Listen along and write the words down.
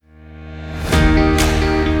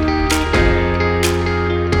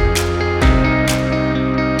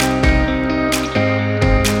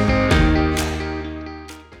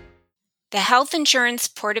The Health Insurance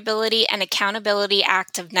Portability and Accountability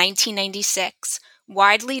Act of 1996,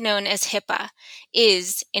 widely known as HIPAA,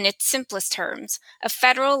 is, in its simplest terms, a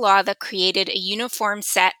federal law that created a uniform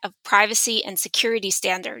set of privacy and security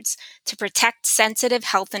standards to protect sensitive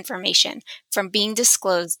health information from being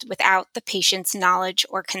disclosed without the patient's knowledge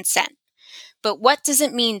or consent. But what does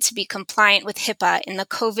it mean to be compliant with HIPAA in the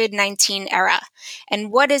COVID-19 era? And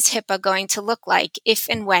what is HIPAA going to look like if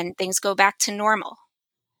and when things go back to normal?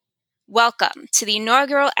 Welcome to the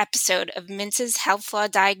inaugural episode of Mintz's Health Law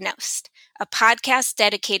Diagnosed, a podcast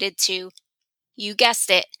dedicated to, you guessed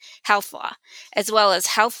it, health law, as well as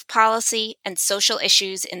health policy and social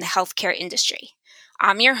issues in the healthcare industry.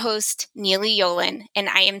 I'm your host, Neely Yolen, and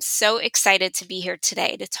I am so excited to be here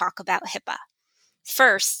today to talk about HIPAA.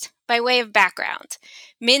 First, by way of background,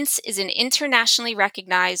 Mintz is an internationally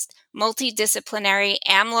recognized, multidisciplinary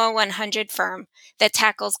AmLaw 100 firm that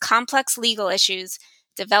tackles complex legal issues,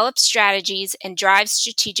 develops strategies, and drives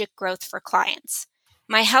strategic growth for clients.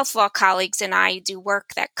 My health law colleagues and I do work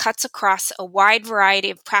that cuts across a wide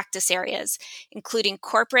variety of practice areas, including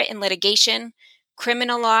corporate and litigation,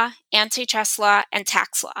 criminal law, antitrust law, and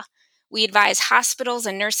tax law. We advise hospitals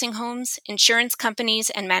and nursing homes, insurance companies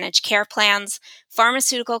and managed care plans,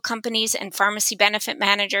 pharmaceutical companies and pharmacy benefit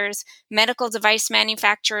managers, medical device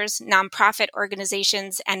manufacturers, nonprofit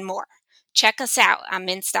organizations, and more. Check us out on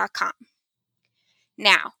Mintz.com.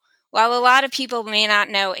 Now, while a lot of people may not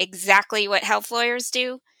know exactly what health lawyers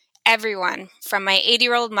do, everyone, from my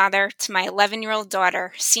 80-year-old mother to my 11-year-old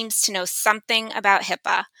daughter, seems to know something about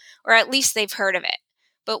HIPAA, or at least they've heard of it.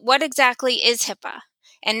 But what exactly is HIPAA?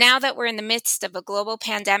 And now that we're in the midst of a global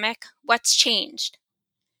pandemic, what's changed?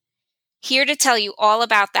 Here to tell you all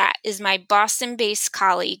about that is my Boston-based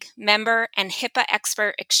colleague, member, and HIPAA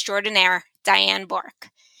expert extraordinaire, Diane Bork.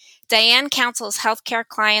 Diane counsels healthcare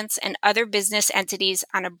clients and other business entities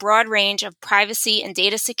on a broad range of privacy and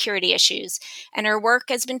data security issues, and her work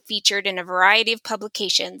has been featured in a variety of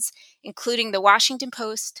publications, including The Washington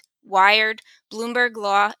Post, Wired, Bloomberg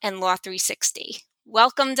Law, and Law 360.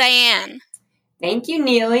 Welcome, Diane. Thank you,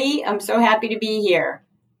 Neely. I'm so happy to be here.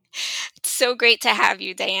 It's so great to have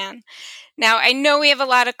you, Diane. Now, I know we have a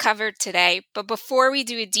lot to cover today, but before we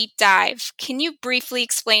do a deep dive, can you briefly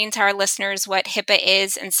explain to our listeners what HIPAA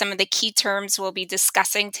is and some of the key terms we'll be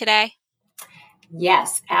discussing today?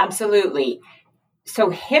 Yes, absolutely. So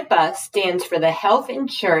HIPAA stands for the Health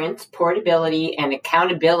Insurance Portability and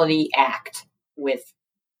Accountability Act with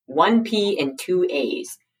 1 P and 2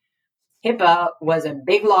 A's. HIPAA was a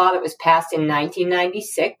big law that was passed in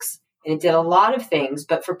 1996, and it did a lot of things,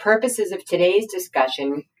 but for purposes of today's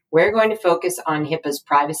discussion, we're going to focus on HIPAA's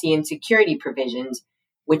privacy and security provisions,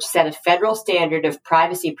 which set a federal standard of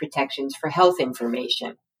privacy protections for health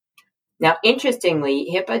information. Now,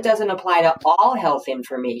 interestingly, HIPAA doesn't apply to all health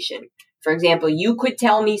information. For example, you could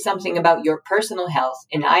tell me something about your personal health,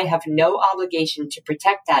 and I have no obligation to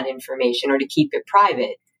protect that information or to keep it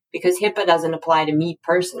private because HIPAA doesn't apply to me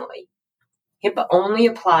personally. HIPAA only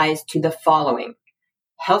applies to the following: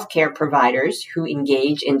 healthcare providers who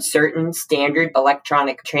engage in certain standard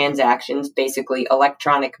electronic transactions, basically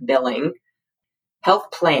electronic billing,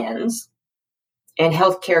 health plans, and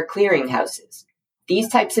healthcare clearinghouses. These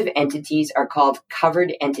types of entities are called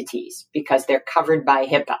covered entities because they're covered by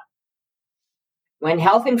HIPAA. When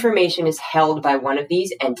health information is held by one of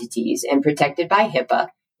these entities and protected by HIPAA,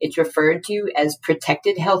 it's referred to as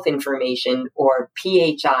protected health information, or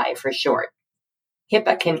PHI for short.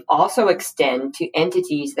 HIPAA can also extend to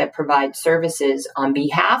entities that provide services on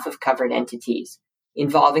behalf of covered entities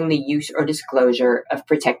involving the use or disclosure of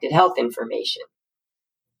protected health information.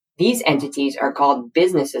 These entities are called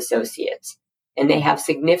business associates, and they have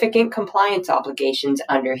significant compliance obligations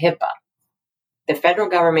under HIPAA. The federal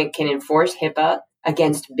government can enforce HIPAA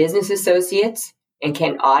against business associates and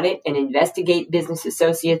can audit and investigate business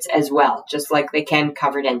associates as well, just like they can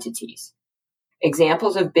covered entities.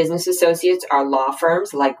 Examples of business associates are law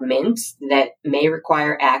firms like Mintz that may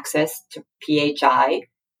require access to PHI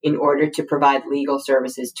in order to provide legal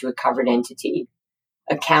services to a covered entity.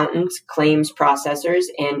 Accountants, claims processors,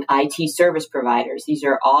 and IT service providers. These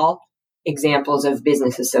are all examples of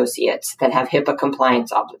business associates that have HIPAA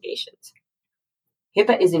compliance obligations.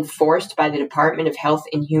 HIPAA is enforced by the Department of Health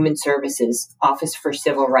and Human Services Office for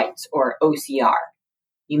Civil Rights, or OCR.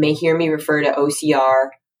 You may hear me refer to OCR,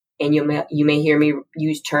 and you may hear me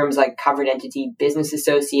use terms like covered entity, business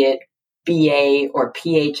associate, BA, or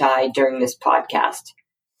PHI during this podcast.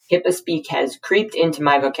 HIPAA speak has creeped into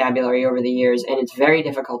my vocabulary over the years, and it's very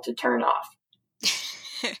difficult to turn off.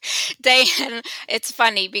 Diane, it's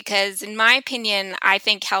funny because in my opinion, I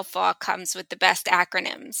think health law comes with the best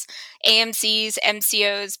acronyms. AMCs,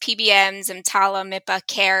 MCOs, PBMs, EMTALA, MIPA,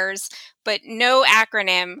 CARES, but no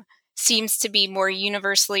acronym seems to be more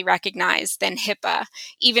universally recognized than HIPAA,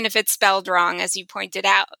 even if it's spelled wrong, as you pointed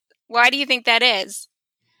out. Why do you think that is?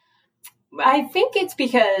 I think it's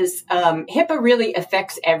because HIPAA really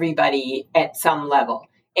affects everybody at some level.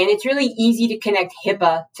 And it's really easy to connect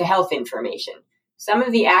HIPAA to health information. Some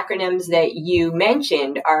of the acronyms that you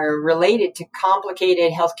mentioned are related to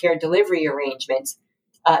complicated healthcare delivery arrangements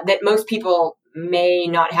that most people may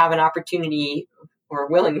not have an opportunity or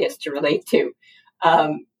willingness to relate to.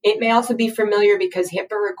 It may also be familiar because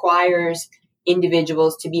HIPAA requires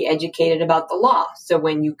individuals to be educated about the law. So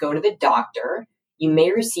when you go to the doctor, you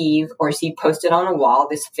may receive or see posted on a wall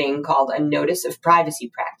this thing called a Notice of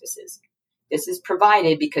Privacy Practices. This is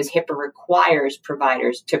provided because HIPAA requires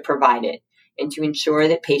providers to provide it and to ensure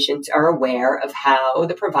that patients are aware of how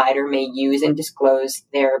the provider may use and disclose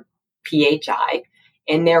their PHI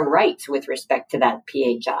and their rights with respect to that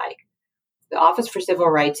PHI. The Office for Civil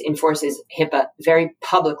Rights enforces HIPAA very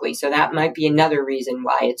publicly, so that might be another reason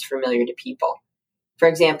why it's familiar to people. For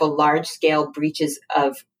example, large-scale breaches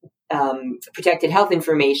of protected health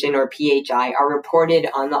information, or PHI, are reported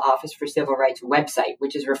on the Office for Civil Rights website,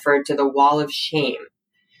 which is referred to the Wall of Shame.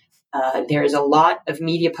 There's a lot of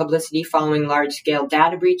media publicity following large-scale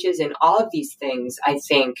data breaches, and all of these things, I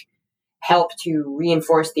think, help to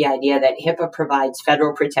reinforce the idea that HIPAA provides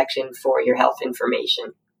federal protection for your health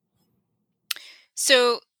information.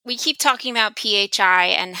 So we keep talking about PHI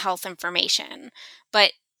and health information,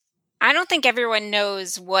 but I don't think everyone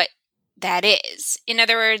knows what that is. In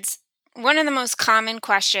other words, one of the most common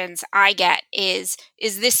questions I get is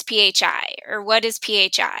this PHI or what is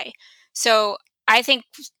PHI? So I think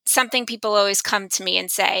something people always come to me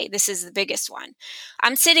and say, this is the biggest one.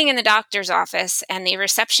 I'm sitting in the doctor's office and the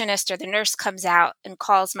receptionist or the nurse comes out and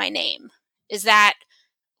calls my name. Is that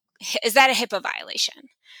a HIPAA violation?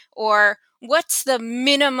 Or what's the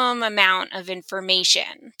minimum amount of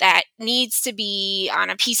information that needs to be on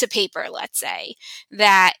a piece of paper, let's say,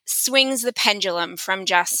 that swings the pendulum from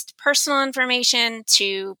just personal information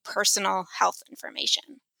to personal health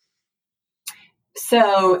information?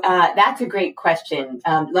 So that's a great question.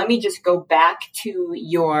 Let me just go back to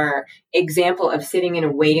your example of sitting in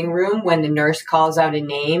a waiting room when the nurse calls out a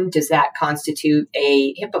name. Does that constitute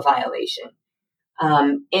a HIPAA violation?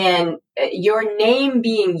 And your name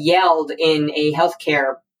being yelled in a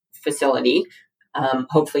healthcare facility,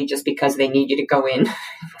 hopefully just because they need you to go in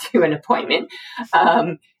to an appointment,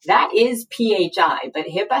 that is PHI. But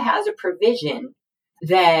HIPAA has a provision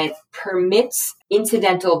that permits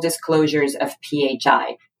incidental disclosures of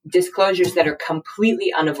PHI, disclosures that are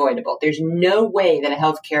completely unavoidable. There's no way that a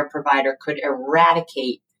healthcare provider could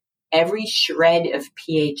eradicate every shred of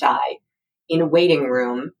PHI in a waiting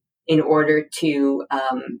room in order to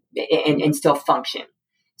and still function.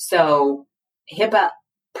 So HIPAA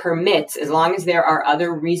permits, as long as there are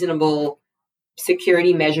other reasonable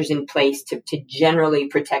security measures in place to generally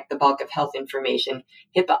protect the bulk of health information,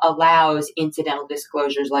 HIPAA allows incidental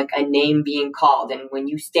disclosures like a name being called. And when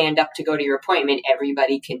you stand up to go to your appointment,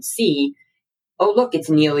 everybody can see, oh, look, it's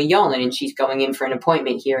Neely Yolen, and she's going in for an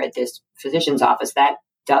appointment here at this physician's office. That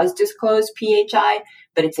does disclose PHI,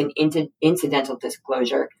 but it's an incidental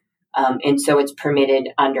disclosure. And so it's permitted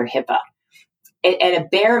under HIPAA. At a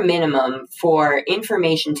bare minimum, for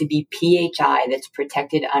information to be PHI that's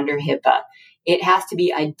protected under HIPAA, it has to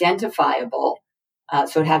be identifiable.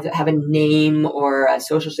 So it has to have a name or a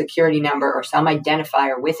social security number or some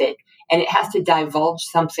identifier with it. And it has to divulge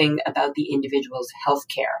something about the individual's health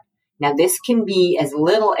care. Now, this can be as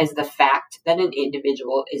little as the fact that an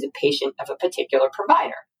individual is a patient of a particular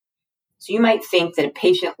provider. So you might think that a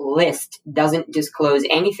patient list doesn't disclose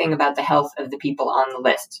anything about the health of the people on the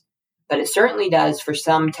list, but it certainly does for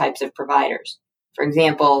some types of providers. For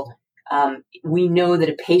example, we know that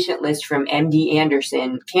a patient list from MD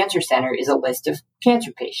Anderson Cancer Center is a list of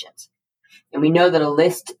cancer patients. And we know that a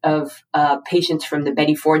list of patients from the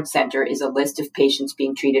Betty Ford Center is a list of patients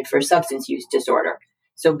being treated for a substance use disorder.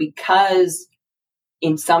 So because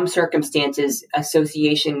in some circumstances,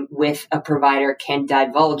 association with a provider can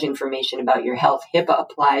divulge information about your health, HIPAA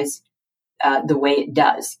applies the way it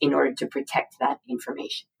does in order to protect that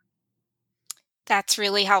information. That's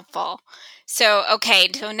really helpful. So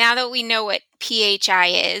now that we know what PHI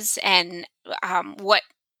is and what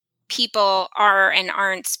people are and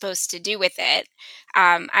aren't supposed to do with it.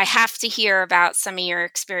 I have to hear about some of your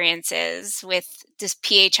experiences with this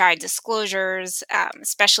PHI disclosures,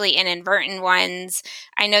 especially inadvertent ones.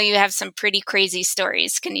 I know you have some pretty crazy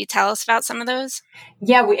stories. Can you tell us about some of those?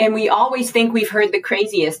 Yeah, we always think we've heard the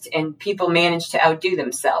craziest, and people manage to outdo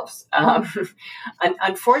themselves.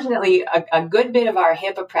 Unfortunately, a good bit of our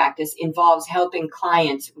HIPAA practice involves helping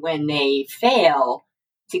clients when they fail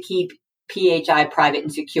to keep PHI private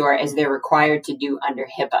and secure as they're required to do under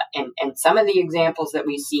HIPAA. And some of the examples that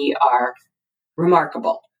we see are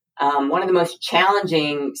remarkable. One of the most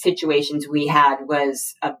challenging situations we had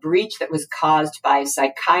was a breach that was caused by a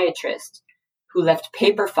psychiatrist who left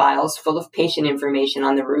paper files full of patient information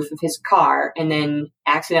on the roof of his car and then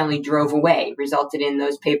accidentally drove away, resulted in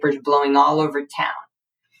those papers blowing all over town.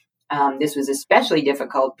 This was especially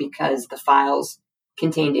difficult because the files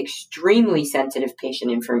contained extremely sensitive patient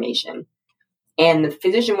information, and the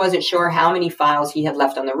physician wasn't sure how many files he had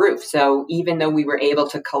left on the roof. So even though we were able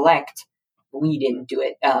to collect, we didn't do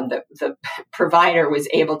it. The provider was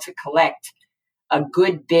able to collect a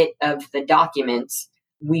good bit of the documents.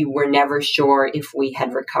 We were never sure if we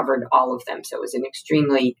had recovered all of them. So it was an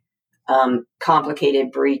extremely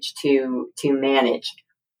complicated breach to manage.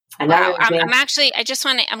 Wow. I'm going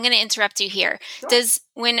to interrupt you here. Sure.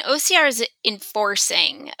 When OCR is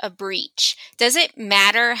enforcing a breach, does it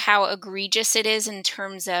matter how egregious it is in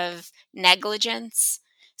terms of negligence?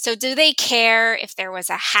 So do they care if there was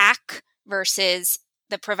a hack versus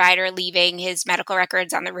the provider leaving his medical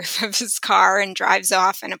records on the roof of his car and drives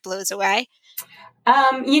off and it blows away?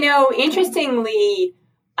 Interestingly,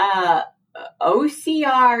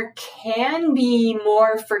 OCR can be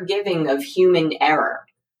more forgiving of human error.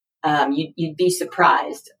 You'd be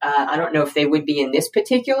surprised. I don't know if they would be in this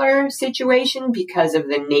particular situation because of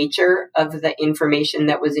the nature of the information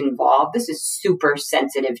that was involved. This is super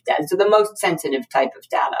sensitive data, so the most sensitive type of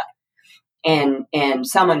data. And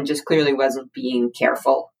someone just clearly wasn't being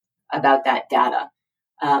careful about that data.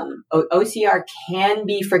 OCR can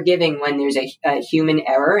be forgiving when there's a human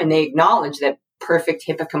error, and they acknowledge that perfect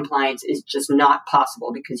HIPAA compliance is just not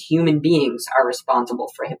possible because human beings are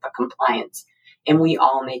responsible for HIPAA compliance, and we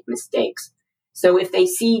all make mistakes. So if they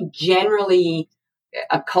see generally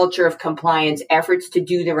a culture of compliance, efforts to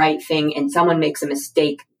do the right thing, and someone makes a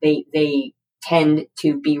mistake, they tend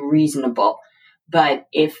to be reasonable. But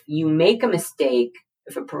if you make a mistake,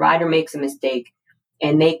 if a provider makes a mistake,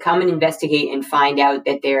 and they come and investigate and find out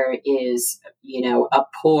that there is, a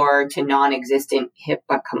poor to non-existent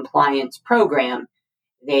HIPAA compliance program,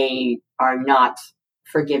 they are not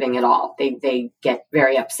forgiving at all. They get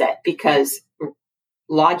very upset because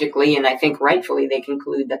logically, and I think rightfully, they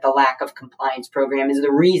conclude that the lack of compliance program is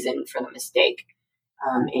the reason for the mistake.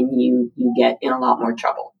 And you get in a lot more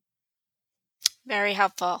trouble. Very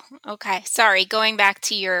helpful. Okay. Sorry, going back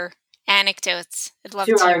to your anecdotes. I'd love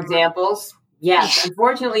to our examples. Yes,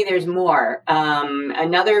 Unfortunately, there's more.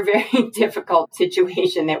 Another very difficult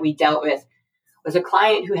situation that we dealt with was a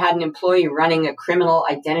client who had an employee running a criminal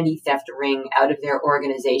identity theft ring out of their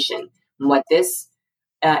organization. And what this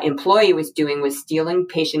employee was doing was stealing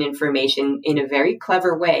patient information in a very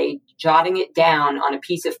clever way, jotting it down on a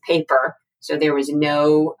piece of paper. So there was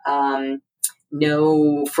no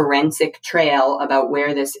forensic trail about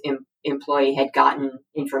where this employee had gotten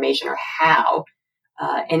information or how.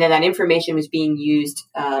 And then that information was being used.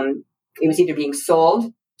 It was either being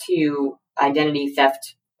sold to identity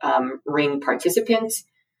theft ring participants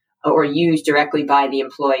or used directly by the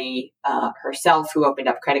employee herself, who opened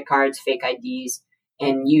up credit cards, fake IDs,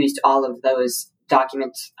 and used all of those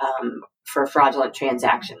documents for fraudulent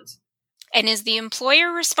transactions. And is the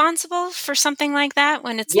employer responsible for something like that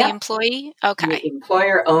when it's the employee? Okay. The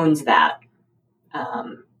employer owns that,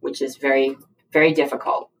 which is very, very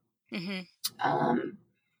difficult. Mm-hmm.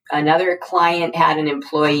 Another client had an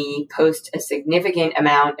employee post a significant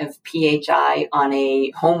amount of PHI on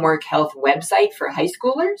a homework health website for high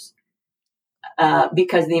schoolers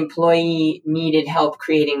because the employee needed help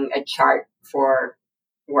creating a chart for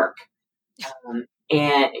work.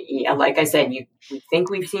 And like I said, we think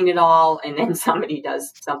we've seen it all, and then somebody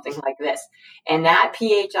does something like this. And that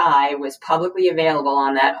PHI was publicly available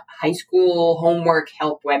on that high school homework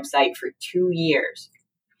help website for 2 years.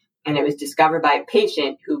 And it was discovered by a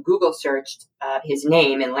patient who Google searched his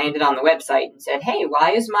name and landed on the website and said, "Hey,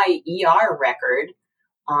 why is my ER record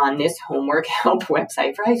on this homework help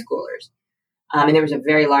website for high schoolers?" And there was a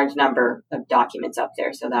very large number of documents up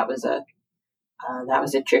there, so that was a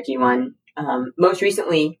tricky one. Most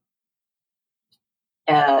recently,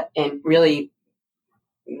 and really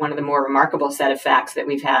one of the more remarkable set of facts that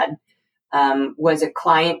we've had, was a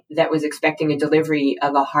client that was expecting a delivery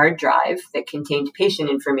of a hard drive that contained patient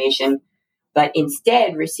information, but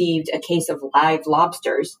instead received a case of live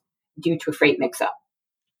lobsters due to a freight mix-up.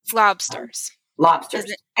 Lobsters.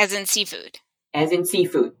 Lobsters. As in seafood. As in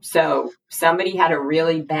seafood. So somebody had a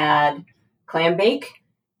really bad clam bake,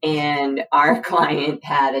 and our client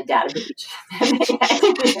had a data breach.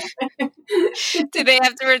 Did they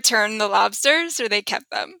have to return the lobsters, or they kept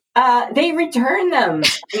them? They returned them.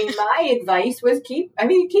 I mean, my advice was keep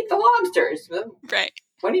the lobsters. Right.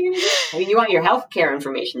 What are you going to do? I mean, you want your healthcare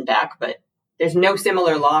information back, but there's no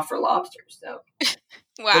similar law for lobsters. So.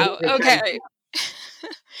 Wow. Okay.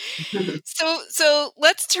 So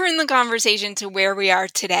let's turn the conversation to where we are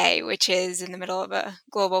today, which is in the middle of a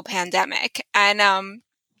global pandemic. And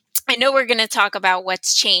I know we're going to talk about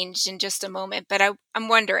what's changed in just a moment, but I'm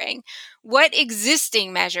wondering what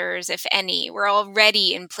existing measures, if any, were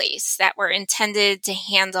already in place that were intended to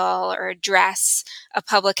handle or address a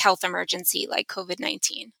public health emergency like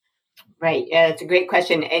COVID-19? Right. It's a great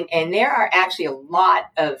question. And there are actually a lot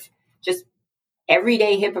of just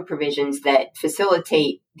everyday HIPAA provisions that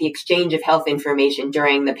facilitate the exchange of health information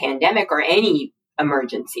during the pandemic or any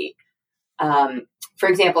emergency. For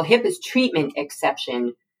example, HIPAA's treatment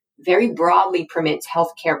exception very broadly permits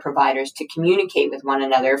healthcare providers to communicate with one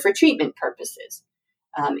another for treatment purposes.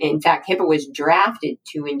 In fact, HIPAA was drafted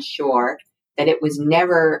to ensure that it was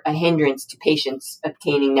never a hindrance to patients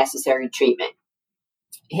obtaining necessary treatment.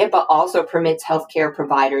 HIPAA also permits healthcare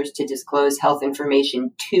providers to disclose health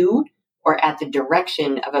information to or at the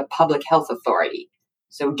direction of a public health authority.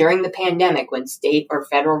 So during the pandemic, when state or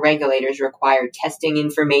federal regulators required testing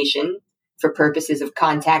information for purposes of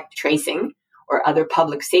contact tracing or other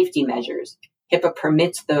public safety measures, HIPAA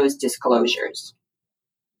permits those disclosures.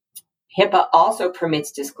 HIPAA also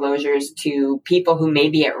permits disclosures to people who may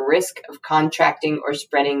be at risk of contracting or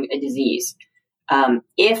spreading a disease,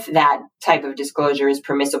 if that type of disclosure is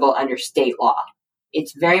permissible under state law.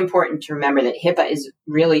 It's very important to remember that HIPAA is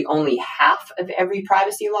really only half of every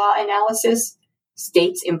privacy law analysis.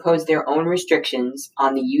 States impose their own restrictions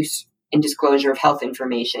on the use and disclosure of health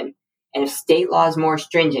information. And if state law is more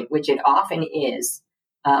stringent, which it often is,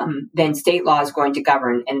 then state law is going to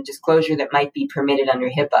govern, and a disclosure that might be permitted under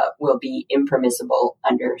HIPAA will be impermissible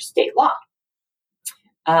under state law.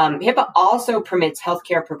 HIPAA also permits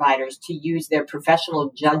healthcare providers to use their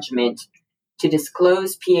professional judgment to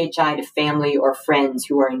disclose PHI to family or friends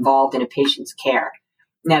who are involved in a patient's care.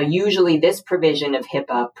 Now, usually this provision of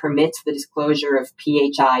HIPAA permits the disclosure of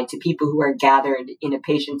PHI to people who are gathered in a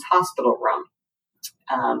patient's hospital room,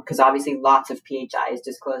 because obviously lots of PHI is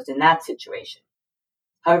disclosed in that situation.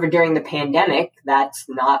 However, during the pandemic, that's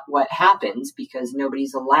not what happens because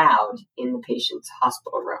nobody's allowed in the patient's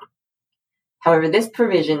hospital room. However, this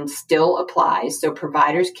provision still applies, so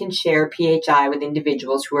providers can share PHI with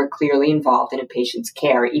individuals who are clearly involved in a patient's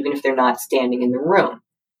care, even if they're not standing in the room.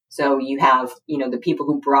 So you have, the people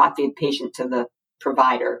who brought the patient to the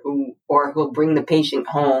provider, who'll bring the patient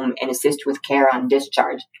home and assist with care on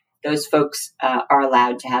discharge. Those folks are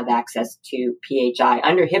allowed to have access to PHI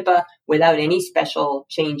under HIPAA without any special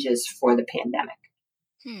changes for the pandemic.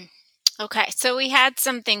 Okay, so we had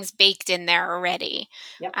some things baked in there already.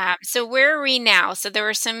 Yep. So where are we now? So there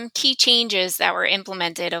were some key changes that were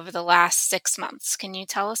implemented over the last 6 months. Can you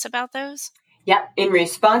tell us about those? Yeah, in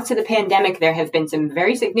response to the pandemic, there have been some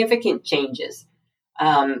very significant changes.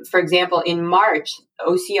 For example, in March,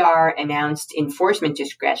 OCR announced enforcement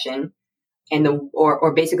discretion and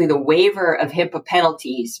basically the waiver of HIPAA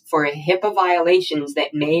penalties for HIPAA violations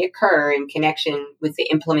that may occur in connection with the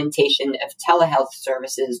implementation of telehealth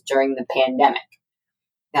services during the pandemic.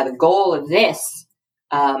 Now, the goal of this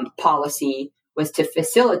policy was to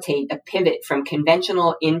facilitate a pivot from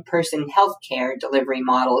conventional in-person healthcare delivery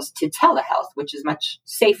models to telehealth, which is much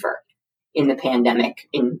safer in the pandemic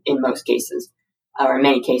in most cases, or in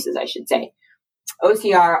many cases, I should say.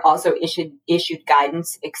 OCR also issued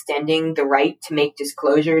guidance extending the right to make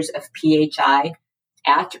disclosures of PHI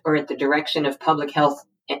at or at the direction of public health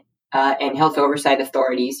and health oversight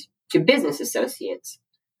authorities to business associates.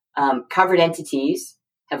 Covered entities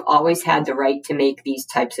have always had the right to make these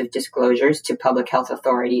types of disclosures to public health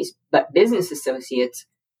authorities, but business associates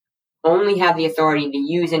only have the authority to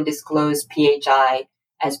use and disclose PHI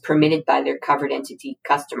as permitted by their covered entity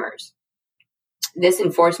customers. This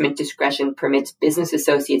enforcement discretion permits business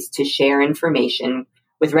associates to share information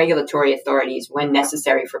with regulatory authorities when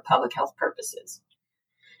necessary for public health purposes.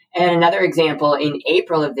 And another example, in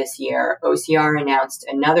April of this year, OCR announced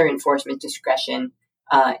another enforcement discretion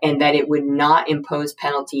and that it would not impose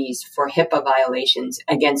penalties for HIPAA violations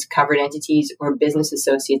against covered entities or business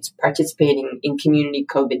associates participating in community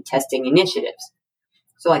COVID testing initiatives.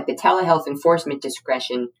 So like the telehealth enforcement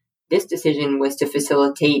discretion, this decision was to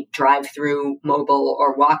facilitate drive-through, mobile,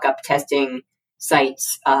 or walk-up testing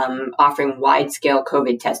sites offering wide-scale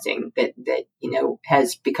COVID testing that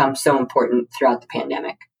has become so important throughout the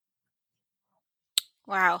pandemic.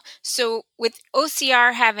 Wow. So with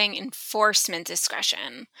OCR having enforcement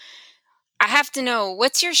discretion, I have to know,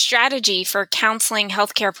 what's your strategy for counseling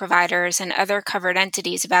healthcare providers and other covered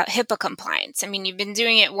entities about HIPAA compliance? I mean, you've been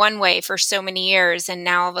doing it one way for so many years, and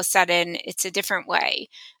now all of a sudden it's a different way.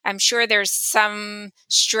 I'm sure there's some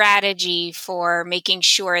strategy for making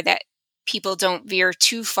sure that people don't veer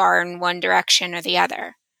too far in one direction or the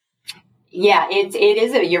other. Yeah,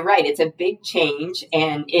 you're right. It's a big change,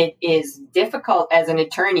 and it is difficult as an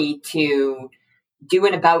attorney to do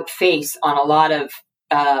an about face on a lot of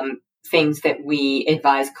things that we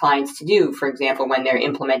advise clients to do. For example, when they're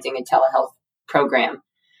implementing a telehealth program,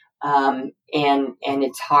 and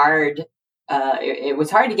it's hard. It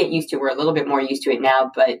was hard to get used to. We're a little bit more used to it now,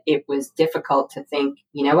 but it was difficult to think,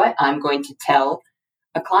 you know what, I'm going to tell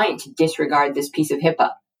a client to disregard this piece of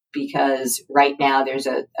HIPAA because right now there's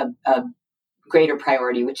a greater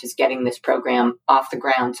priority, which is getting this program off the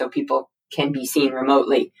ground so people can be seen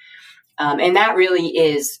remotely. And that really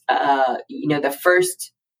is, the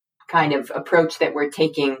first kind of approach that we're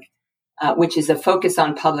taking, which is a focus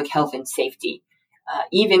on public health and safety.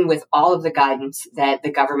 Even with all of the guidance that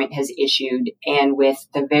the government has issued and with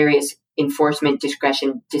the various enforcement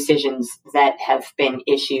discretion decisions that have been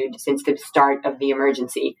issued since the start of the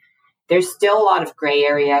emergency, there's still a lot of gray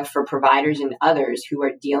area for providers and others who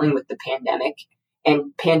are dealing with the pandemic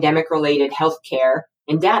and pandemic-related healthcare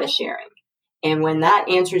and data sharing. And when that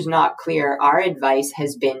answer is not clear, our advice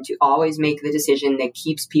has been to always make the decision that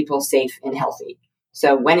keeps people safe and healthy.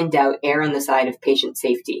 So when in doubt, err on the side of patient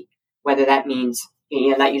safety, whether that means,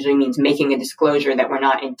 that usually means making a disclosure that we're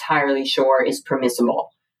not entirely sure is permissible,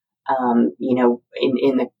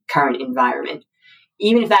 in the current environment.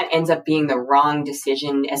 Even if that ends up being the wrong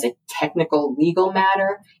decision as a technical legal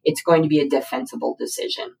matter, it's going to be a defensible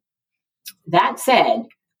decision. That said,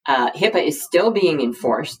 HIPAA is still being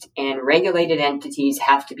enforced, and regulated entities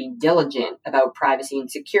have to be diligent about privacy and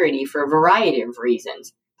security for a variety of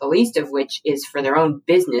reasons, the least of which is for their own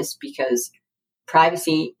business because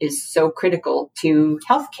privacy is so critical to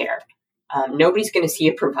healthcare. Nobody's going to see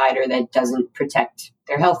a provider that doesn't protect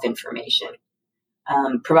their health information.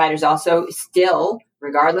 Providers also still,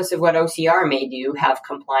 regardless of what OCR may do, have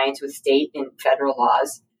compliance with state and federal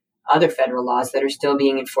laws, other federal laws that are still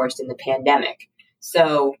being enforced in the pandemic.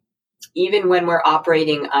 So even when we're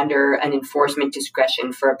operating under an enforcement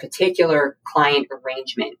discretion for a particular client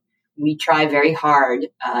arrangement, we try very hard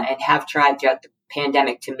and have tried throughout the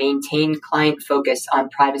pandemic to maintain client focus on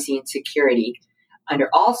privacy and security under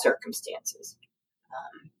all circumstances,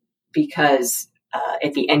 because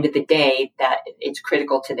at the end of the day, that it's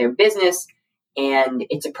critical to their business and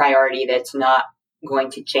it's a priority that's not going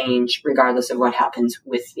to change regardless of what happens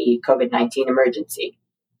with the COVID-19 emergency.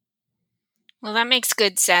 Well, that makes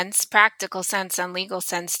good sense, practical sense and legal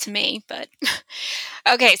sense to me. But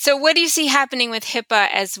okay, so what do you see happening with HIPAA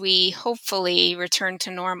as we hopefully return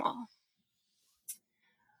to normal?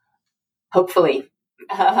 Hopefully.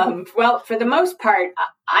 Well, for the most part,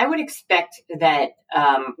 I would expect that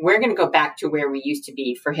we're going to go back to where we used to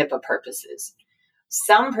be for HIPAA purposes.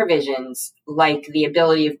 Some provisions, like the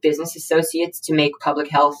ability of business associates to make public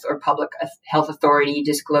health or public health authority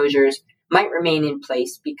disclosures, might remain in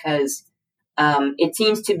place because it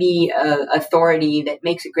seems to be an authority that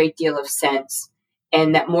makes a great deal of sense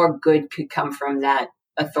and that more good could come from that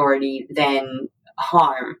authority than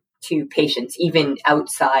harm to patients, even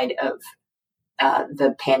outside of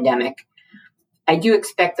the pandemic. I do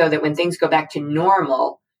expect, though, that when things go back to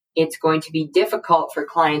normal, it's going to be difficult for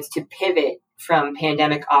clients to pivot from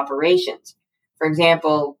pandemic operations. For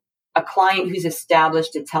example, a client who's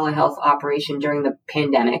established a telehealth operation during the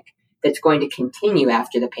pandemic that's going to continue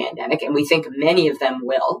after the pandemic, and we think many of them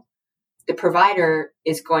will, the provider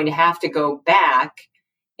is going to have to go back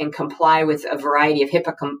and comply with a variety of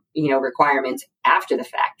HIPAA requirements after the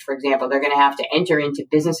fact. For example, they're going to have to enter into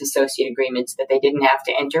business associate agreements that they didn't have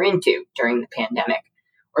to enter into during the pandemic,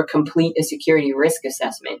 or complete a security risk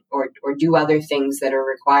assessment, or do other things that are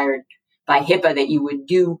required by HIPAA that you would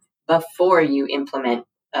do before you implement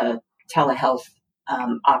a telehealth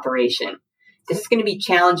operation. This is going to be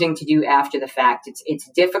challenging to do after the fact. It's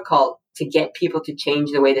difficult to get people to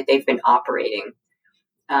change the way that they've been operating.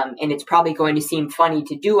 And it's probably going to seem funny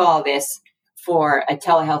to do all this for a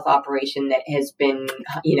telehealth operation that has been,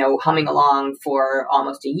 humming along for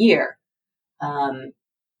almost a year.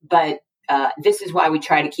 But this is why we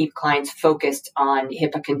try to keep clients focused on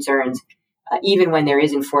HIPAA concerns, even when there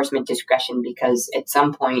is enforcement discretion, because at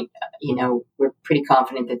some point, we're pretty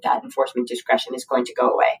confident that enforcement discretion is going to go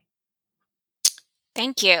away.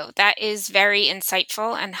 Thank you. That is very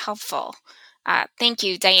insightful and helpful. Thank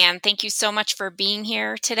you, Diane. Thank you so much for being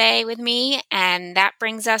here today with me. And that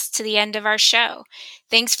brings us to the end of our show.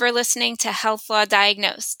 Thanks for listening to Health Law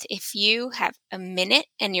Diagnosed. If you have a minute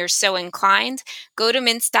and you're so inclined, go to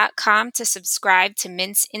Mintz.com to subscribe to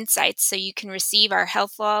Mintz Insights so you can receive our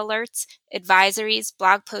health law alerts, advisories,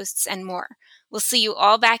 blog posts, and more. We'll see you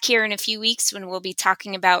all back here in a few weeks when we'll be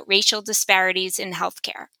talking about racial disparities in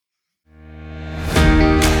healthcare.